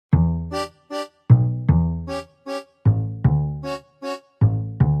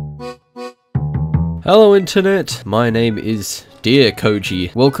Hello internet, my name is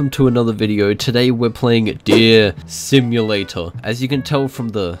MochiKoji. Welcome to another video. Today we're playing Deer Simulator. As you can tell from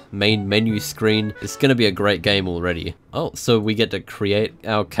the main menu screen, it's gonna be a great game already. Oh, so we get to create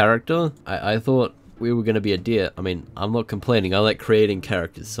our character? I thought we were gonna be a deer. I mean, I'm not complaining, I like creating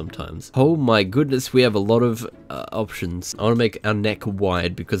characters sometimes. Oh my goodness, we have a lot of options. I wanna make our neck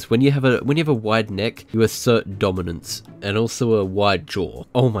wide because when you have a wide neck, you assert dominance and also a wide jaw.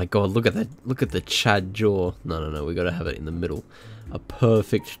 Oh my god, look at that, look at the Chad jaw. No, we gotta have it in the middle. A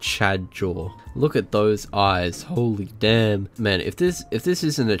perfect Chad jaw. Look at those eyes, holy damn. Man, if this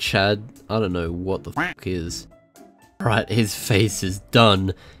isn't a Chad, I don't know what the fuck is. Right, his face is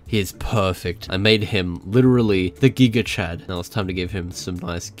done. He is perfect. I made him literally the Giga Chad. Now it's time to give him some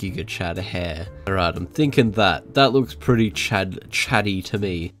nice Giga Chad hair. Alright, I'm thinking that looks pretty chatty to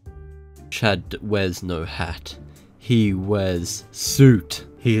me. Chad wears no hat. He wears suit.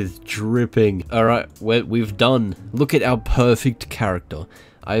 He is dripping. Alright, we've done. Look at our perfect character.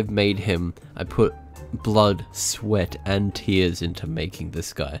 I've made him. I put blood, sweat, and tears into making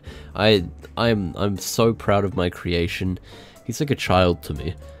this guy. I'm so proud of my creation. He's like a child to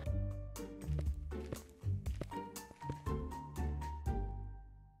me.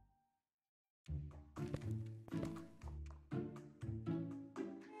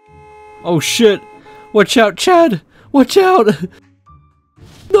 Oh shit! Watch out, Chad! Watch out!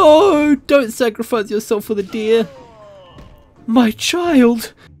 No! Don't sacrifice yourself for the deer! My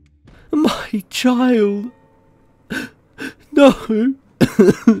child! My child! No!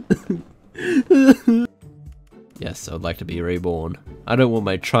 Yes, I would like to be reborn. I don't want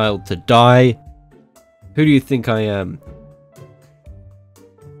my child to die. Who do you think I am?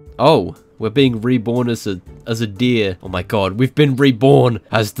 Oh, we're being reborn as a deer. Oh my god, we've been reborn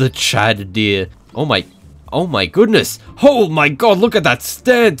as the Chad deer. Oh my goodness! Oh my god, look at that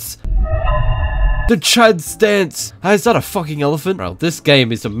stance! The Chad stance! Is that a fucking elephant? Well, this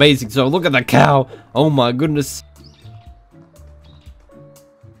game is amazing, so look at the cow! Oh my goodness.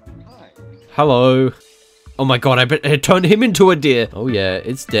 Hello. Oh my god, I turned him into a deer! Oh yeah,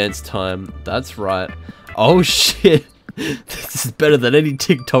 it's dance time. That's right. Oh shit! This is better than any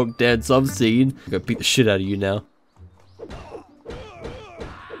TikTok dance I've seen. I'm gonna beat the shit out of you now.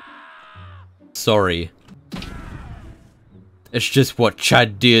 Sorry. It's just what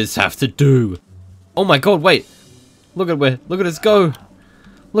Chad deers have to do. Oh my god, wait. Look at us go.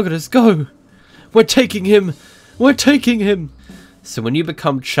 Look at us go. We're taking him. We're taking him. So when you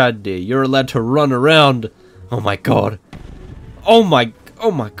become Chad deer, you're allowed to run around. Oh my god. Oh my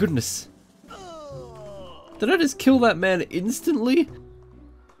goodness. Did I just kill that man instantly?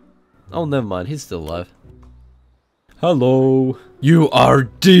 Oh, never mind. He's still alive. Hello. You are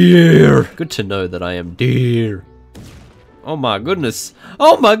deer. Good to know that I am deer. Oh my goodness.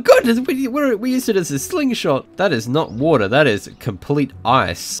 Oh my goodness. We used it as a slingshot. That is not water. That is complete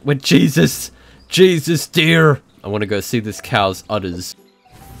ice. With Jesus. Jesus, deer. I want to go see this cow's udders.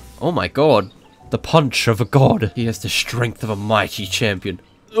 Oh my god. The punch of a god. He has the strength of a mighty champion.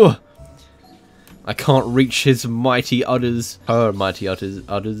 Ugh. I can't reach his mighty udders. Her mighty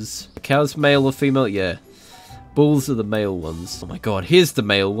udders. The cow's male or female? Yeah. Bulls are the male ones. Oh my god, here's the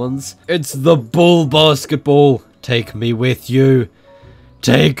male ones. It's the bull basketball. Take me with you.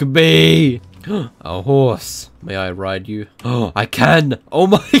 Take me. A horse. May I ride you? Oh, I can. Oh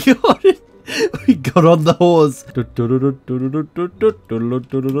my god. We got on the horse.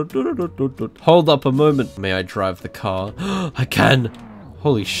 Hold up a moment. May I drive the car? I can.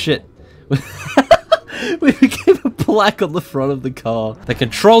 Holy shit. We became a plaque on the front of the car. The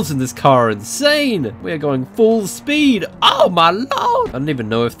controls in this car are insane. We are going full speed. Oh my lord. I don't even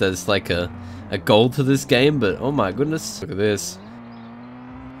know if there's like a goal to this game, but oh my goodness. Look at this.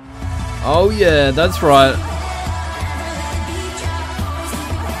 Oh yeah, that's right.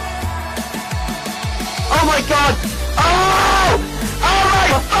 Oh my god! Oh! Oh my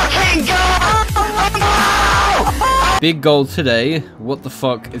fucking god! Oh! Big goal today. What the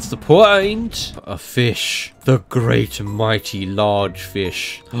fuck is the point? A fish. The great mighty large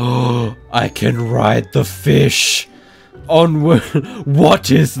fish. Oh, I can ride the fish. Onward. What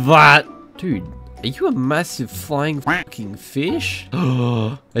is that? Dude, are you a massive flying fucking fish?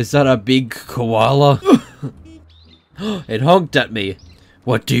 Is that a big koala? It honked at me.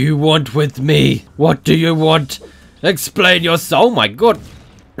 What do you want with me? What do you want? Explain yourself. Oh my god.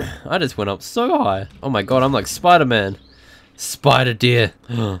 I just went up so high. Oh my god, I'm like Spider-Man. Spider deer.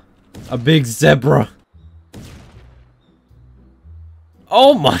 A big zebra.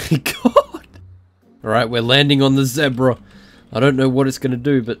 Oh my god. Alright, we're landing on the zebra. I don't know what it's gonna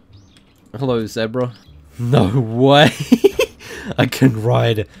do, but... Hello, zebra. No way. I can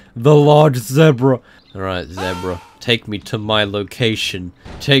ride the large zebra. Alright, zebra. Take me to my location.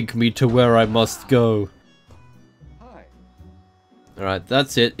 Take me to where I must go. Alright,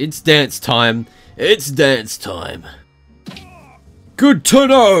 that's it. It's dance time. It's dance time. Good to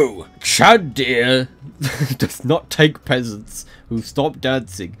know! Chad Deer does not take peasants who stop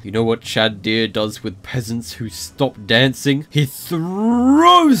dancing. You know what Chad Deer does with peasants who stop dancing? He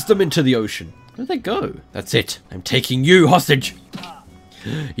throws them into the ocean. Where'd they go? That's it. I'm taking you hostage.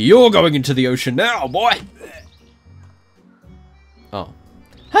 You're going into the ocean now, boy! Oh.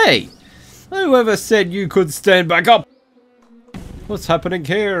 Hey! Whoever said you could stand back up? What's happening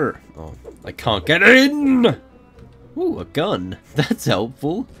here? Oh, I can't get in! Ooh, a gun. That's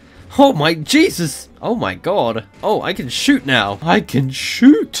helpful. Oh my Jesus! Oh my god. Oh, I can shoot now. I can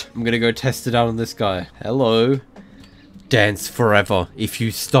shoot! I'm gonna go test it out on this guy. Hello. Dance forever. If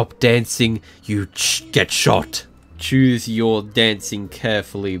you stop dancing, you get shot. Choose your dancing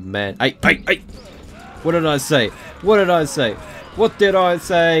carefully, man. Hey! What did I say? What did I say? What did I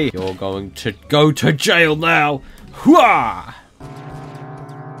say? You're going to go to jail now. Hooah!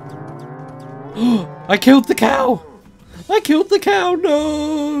 I killed the cow! I killed the cow!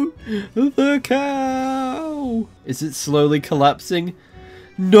 No! The cow! Is it slowly collapsing?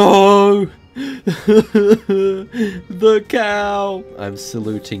 No! The cow! I'm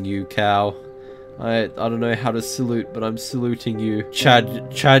saluting you, cow. I don't know how to salute, but I'm saluting you.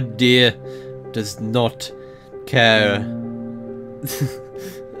 Chad Deer does not care.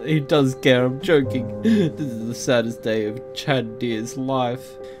 He does care, I'm joking. This is the saddest day of Chad Deer's life.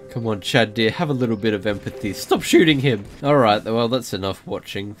 Come on, Chad Deer, have a little bit of empathy. Stop shooting him! Alright, well, that's enough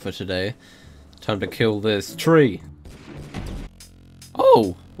watching for today. Time to kill this tree.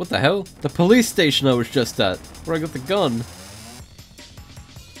 Oh! What the hell? The police station I was just at, where I got the gun.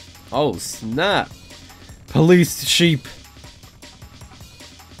 Oh, snap! Police sheep!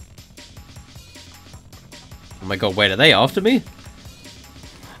 Oh my god, wait, are they after me?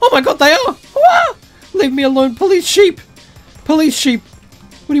 Oh my god, they are! Ah! Leave me alone, police sheep! Police sheep!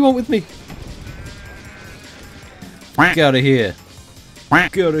 What do you want with me? Get out of here.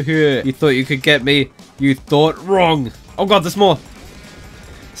 Get out of here. You thought you could get me? You thought wrong. Oh god, there's more.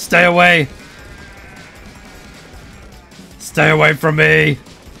 Stay away. Stay away from me.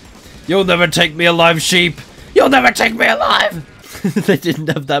 You'll never take me alive, sheep. You'll never take me alive. They didn't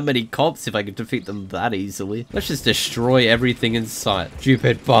have that many cops if I could defeat them that easily. Let's just destroy everything in sight.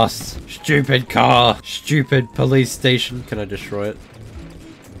 Stupid bus. Stupid car. Stupid police station. Can I destroy it?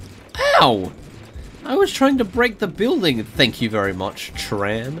 Ow! I was trying to break the building. Thank you very much,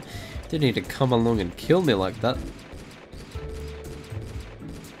 tram. Didn't need to come along and kill me like that.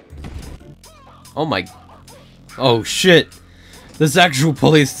 Oh my... Oh shit! There's actual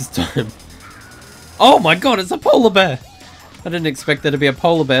police this time. Oh my god, it's a polar bear! I didn't expect there to be a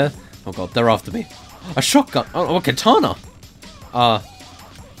polar bear. Oh god, they're after me. A shotgun! Oh, a katana! Oh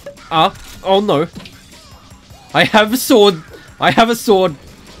no. I have a sword! I have a sword!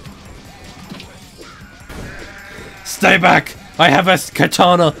 Stay back! I have a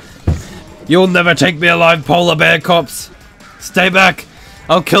katana! You'll never take me alive, polar bear cops! Stay back!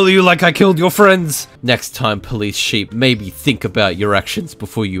 I'll kill you like I killed your friends! Next time, police sheep, maybe think about your actions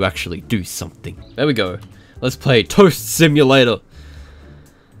before you actually do something. There we go. Let's play Toast Simulator.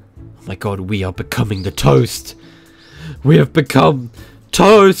 Oh my god, we are becoming the toast. We have become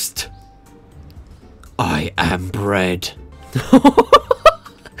toast! I am bread.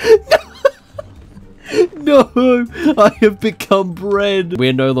 No, I have become bread. We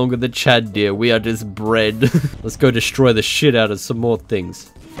are no longer the Chad Deer, we are just bread. Let's go destroy the shit out of some more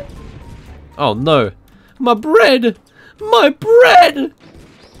things. Oh no, my bread! My bread!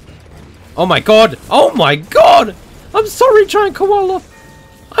 Oh my god, oh my god! I'm sorry, giant koala.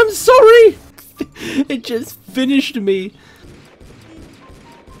 I'm sorry. It just finished me.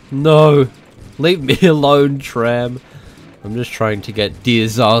 No, leave me alone, tram. I'm just trying to get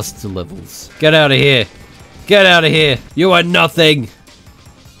disaster levels. Get out of here. Get out of here. You are nothing.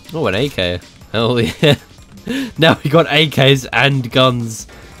 Oh, an AK. Hell yeah. Now we got AKs and guns.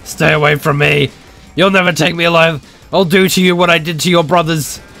 Stay away from me. You'll never take me alive. I'll do to you what I did to your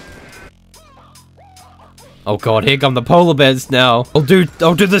brothers. Oh god, here come the polar bears now. I'll do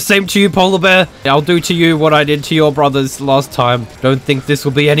the same to you, polar bear. I'll do to you what I did to your brothers last time. Don't think this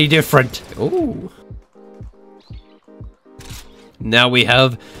will be any different. Ooh. Now we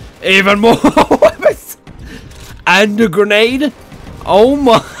have even more weapons and a grenade. Oh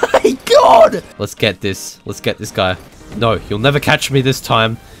my god! Let's get this. Let's get this guy. No, you'll never catch me this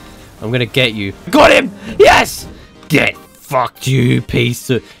time. I'm gonna get you. Got him! Yes! Get fucked, you piece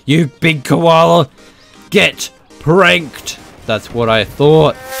of... You big koala. Get pranked. That's what I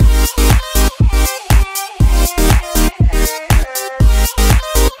thought.